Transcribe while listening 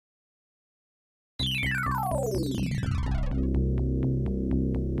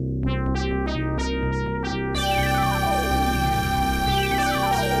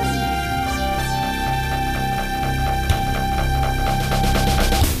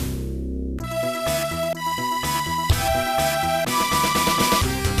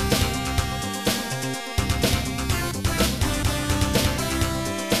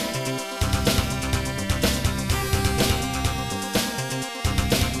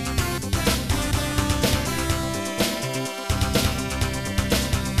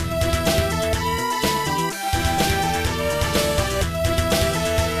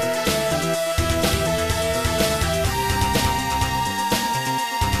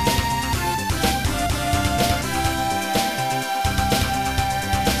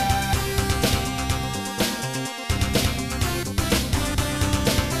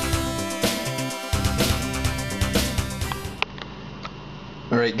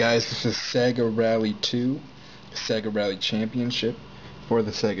Alright guys, this is SEGA Rally 2, SEGA Rally Championship for the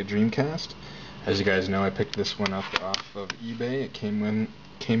Sega Dreamcast. As you guys know, I picked this one up off of eBay. It came in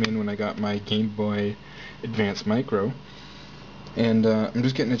when I got my Game Boy Advance Micro. And I'm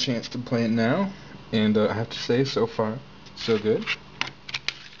just getting a chance to play it now, and I have to say, so far, so good.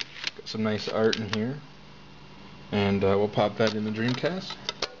 Got some nice art in here. And we'll pop that in the Dreamcast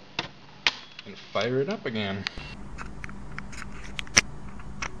and fire it up again.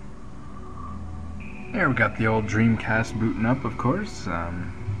 There we got the old Dreamcast booting up, of course.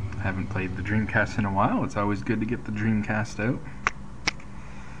 Haven't played the Dreamcast in a while. It's always good to get the Dreamcast out.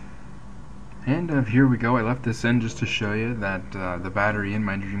 And here we go. I left this in just to show you that the battery in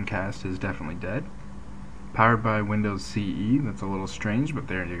my Dreamcast is definitely dead. Powered by Windows CE. That's a little strange, but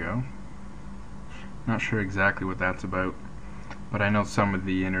there you go. Not sure exactly what that's about, but I know some of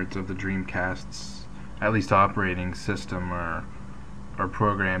the innards of the Dreamcast's, at least operating system or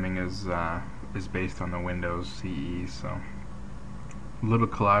programming, is based on the Windows CE, so a little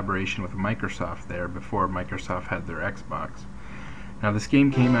collaboration with Microsoft there before Microsoft had their Xbox. Now this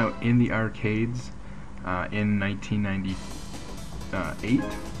game came out in the arcades in 1998,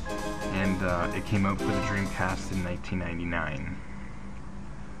 and it came out for the Dreamcast in 1999.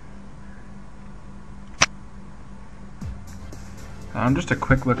 Just a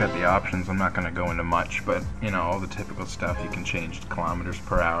quick look at the options. I'm not going to go into much, but you know, all the typical stuff. You can change kilometers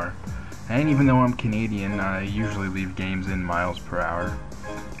per hour. And even though I'm Canadian, I usually leave games in miles per hour.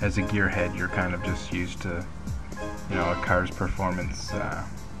 As a gearhead, you're kind of just used to, you know, a car's performance,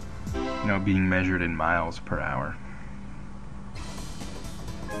 you know, being measured in miles per hour.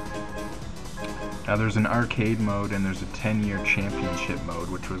 Now there's an arcade mode and there's a 10-year championship mode,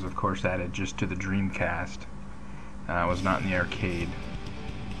 which was of course added just to the Dreamcast. It was not in the arcade.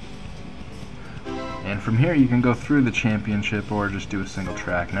 And from here you can go through the championship or just do a single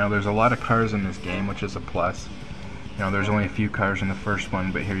track. Now there's a lot of cars in this game, which is a plus. You know, there's only a few cars in the first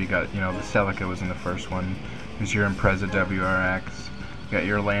one, but here you got, you know, the Celica was in the first one. There's your Impreza WRX. You got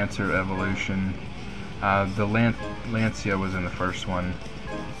your Lancer Evolution. The Lancia was in the first one.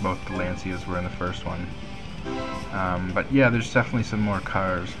 Both the Lancias were in the first one. But yeah, there's definitely some more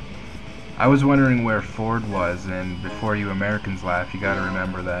cars. I was wondering where Ford was, and before you Americans laugh, you gotta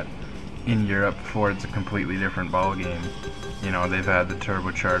remember that in Europe, Ford's a completely different ballgame. You know, they've had the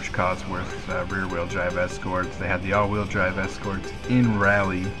turbocharged Cosworth rear-wheel drive Escorts. They had the all-wheel drive Escorts in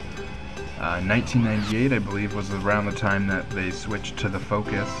Rally. 1998, I believe, was around the time that they switched to the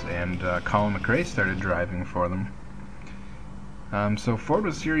Focus, and Colin McRae started driving for them. So Ford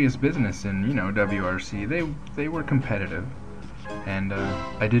was serious business in, you know, WRC. They were competitive. And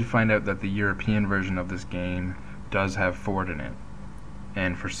I did find out that the European version of this game does have Ford in it.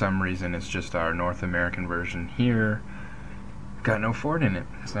 And for some reason it's just our North American version here got no Ford in it,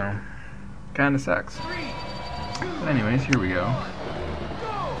 so kinda sucks. But anyways, here we go.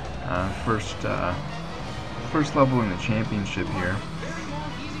 First level in the championship here,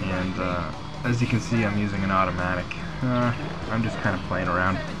 and as you can see, I'm using an automatic. I'm just kind of playing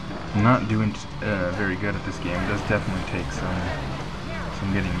around. I'm not doing very good at this game. It does definitely take some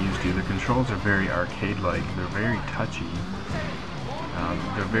getting used to. The controls are very arcade-like. They're very touchy.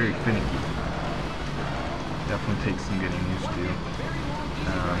 They're very finicky. Definitely takes some getting used to.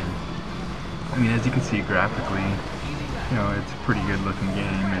 I mean, as you can see graphically, you know, it's a pretty good looking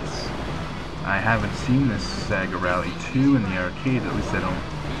game. I haven't seen this SEGA Rally 2 in the arcade, at least I don't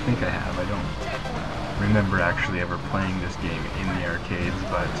think I have. I don't remember actually ever playing this game in the arcades,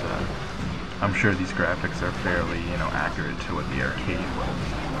 but I'm sure these graphics are fairly, you know, accurate to what the arcade was.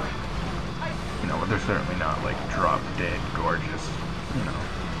 You know, but they're certainly not like drop dead gorgeous. You know,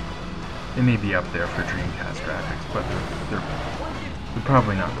 they may be up there for Dreamcast graphics, but they're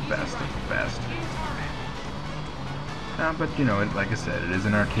probably not the best of the best. But you know, like I said, it is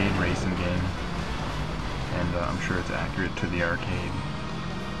an arcade racing game, and I'm sure it's accurate to the arcade.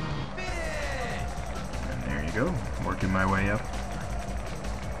 And there you go, working my way up.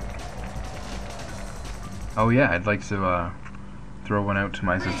 Oh yeah, I'd like to throw one out to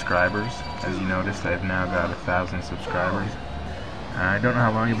my subscribers. As you noticed, I've now got 1,000 subscribers. I don't know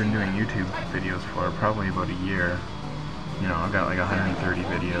how long I've been doing YouTube videos for, probably about a year. You know, I've got like 130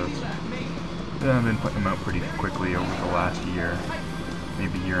 videos. I've been putting them out pretty quickly over the last year,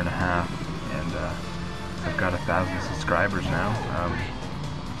 maybe year and a half, and I've got 1,000 subscribers now.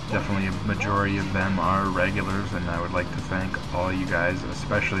 Definitely a majority of them are regulars, and I would like to thank all you guys,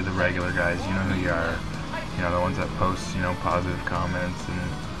 especially the regular guys. You know who you are. You know, the ones that post, you know, positive comments, and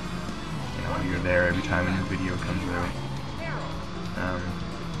you know, you're there every time a new video comes out.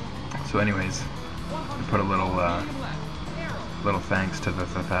 So anyways, I put a little thanks to the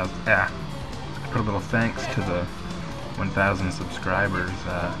 1,000 subscribers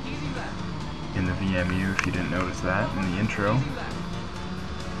in the VMU, if you didn't notice that in the intro.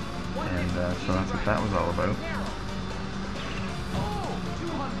 And so that's what that was all about.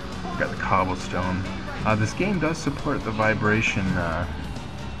 Got the cobblestone. This game does support the vibration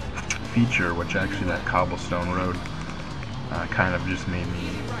feature, which actually that cobblestone road kind of just made me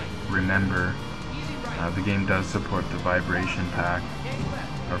remember. The game does support the vibration pack,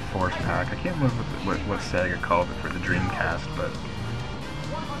 or force pack. I can't remember what Sega called it for the Dreamcast, but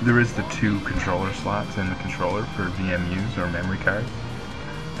there is the 2 controller slots in the controller for VMUs or memory cards,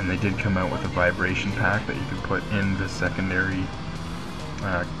 and they did come out with a vibration pack that you could put in the secondary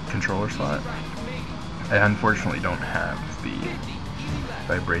controller slot. I unfortunately don't have the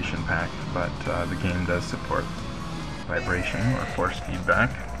vibration pack, but the game does support vibration or force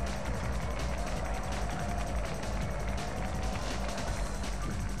feedback.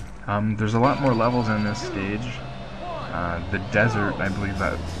 There's a lot more levels in this stage. The desert, I believe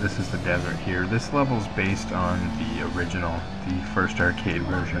that this is the desert here. This level's based on the original, the first arcade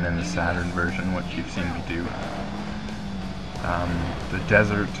version and the Saturn version, which you've seen me do. The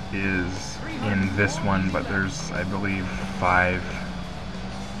desert is in this one, but there's, I believe, five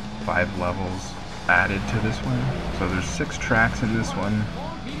levels added to this one. So there's 6 tracks in this one,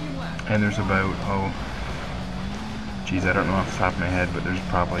 and there's about, geez, I don't know off the top of my head, but there's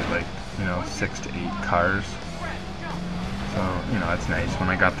probably like, you know, 6 to 8 cars. So, you know, that's nice. When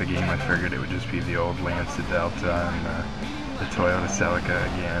I got the game, I figured it would just be the old Lancia Delta and the Toyota Celica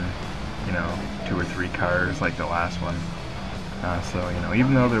again. You know, 2 or 3 cars like the last one. So, you know,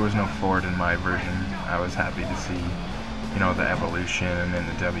 even though there was no Ford in my version, I was happy to see, you know, the Evolution and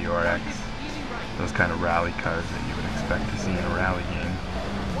the WRX. Those kind of rally cars that you would expect to see in a rally game.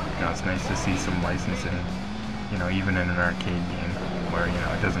 You know, it's nice to see some licensing, you know, even in an arcade game, where, you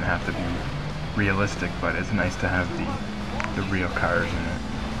know, it doesn't have to be realistic, but it's nice to have the real cars in it.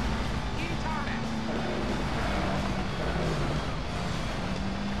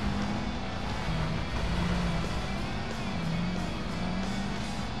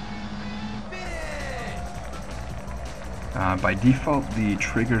 By default, the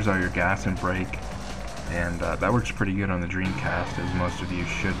triggers are your gas and brake, and that works pretty good on the Dreamcast, as most of you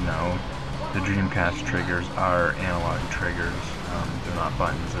should know. The Dreamcast triggers are analog triggers. They're not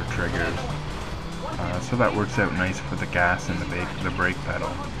buttons, they're triggers. So that works out nice for the gas and the brake pedal.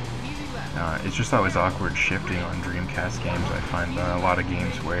 It's just always awkward shifting on Dreamcast games. I find a lot of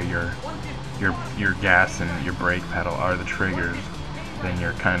games where your gas and your brake pedal are the triggers, then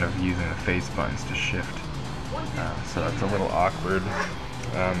you're kind of using the face buttons to shift. So that's a little awkward.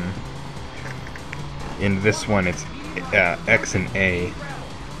 In this one, it's X and A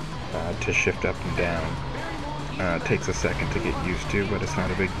to shift up and down. It takes a second to get used to, but it's not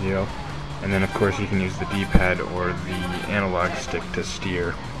a big deal. And then, of course, you can use the D-pad or the analog stick to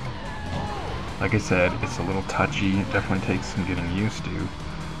steer. Like I said, it's a little touchy. It definitely takes some getting used to.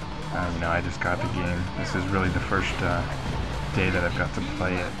 You know, I just got the game. This is really the first day that I've got to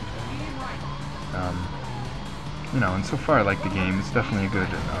play it. You know, and so far I like the game. It's definitely a good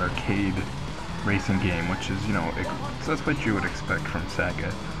arcade racing game, which is, you know, that's what you would expect from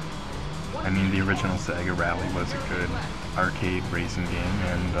Sega. I mean, the original SEGA Rally was a good arcade racing game,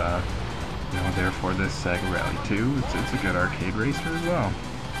 and you know, therefore this SEGA Rally 2, it's a good arcade racer as well.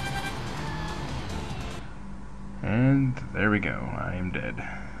 And there we go, I am dead.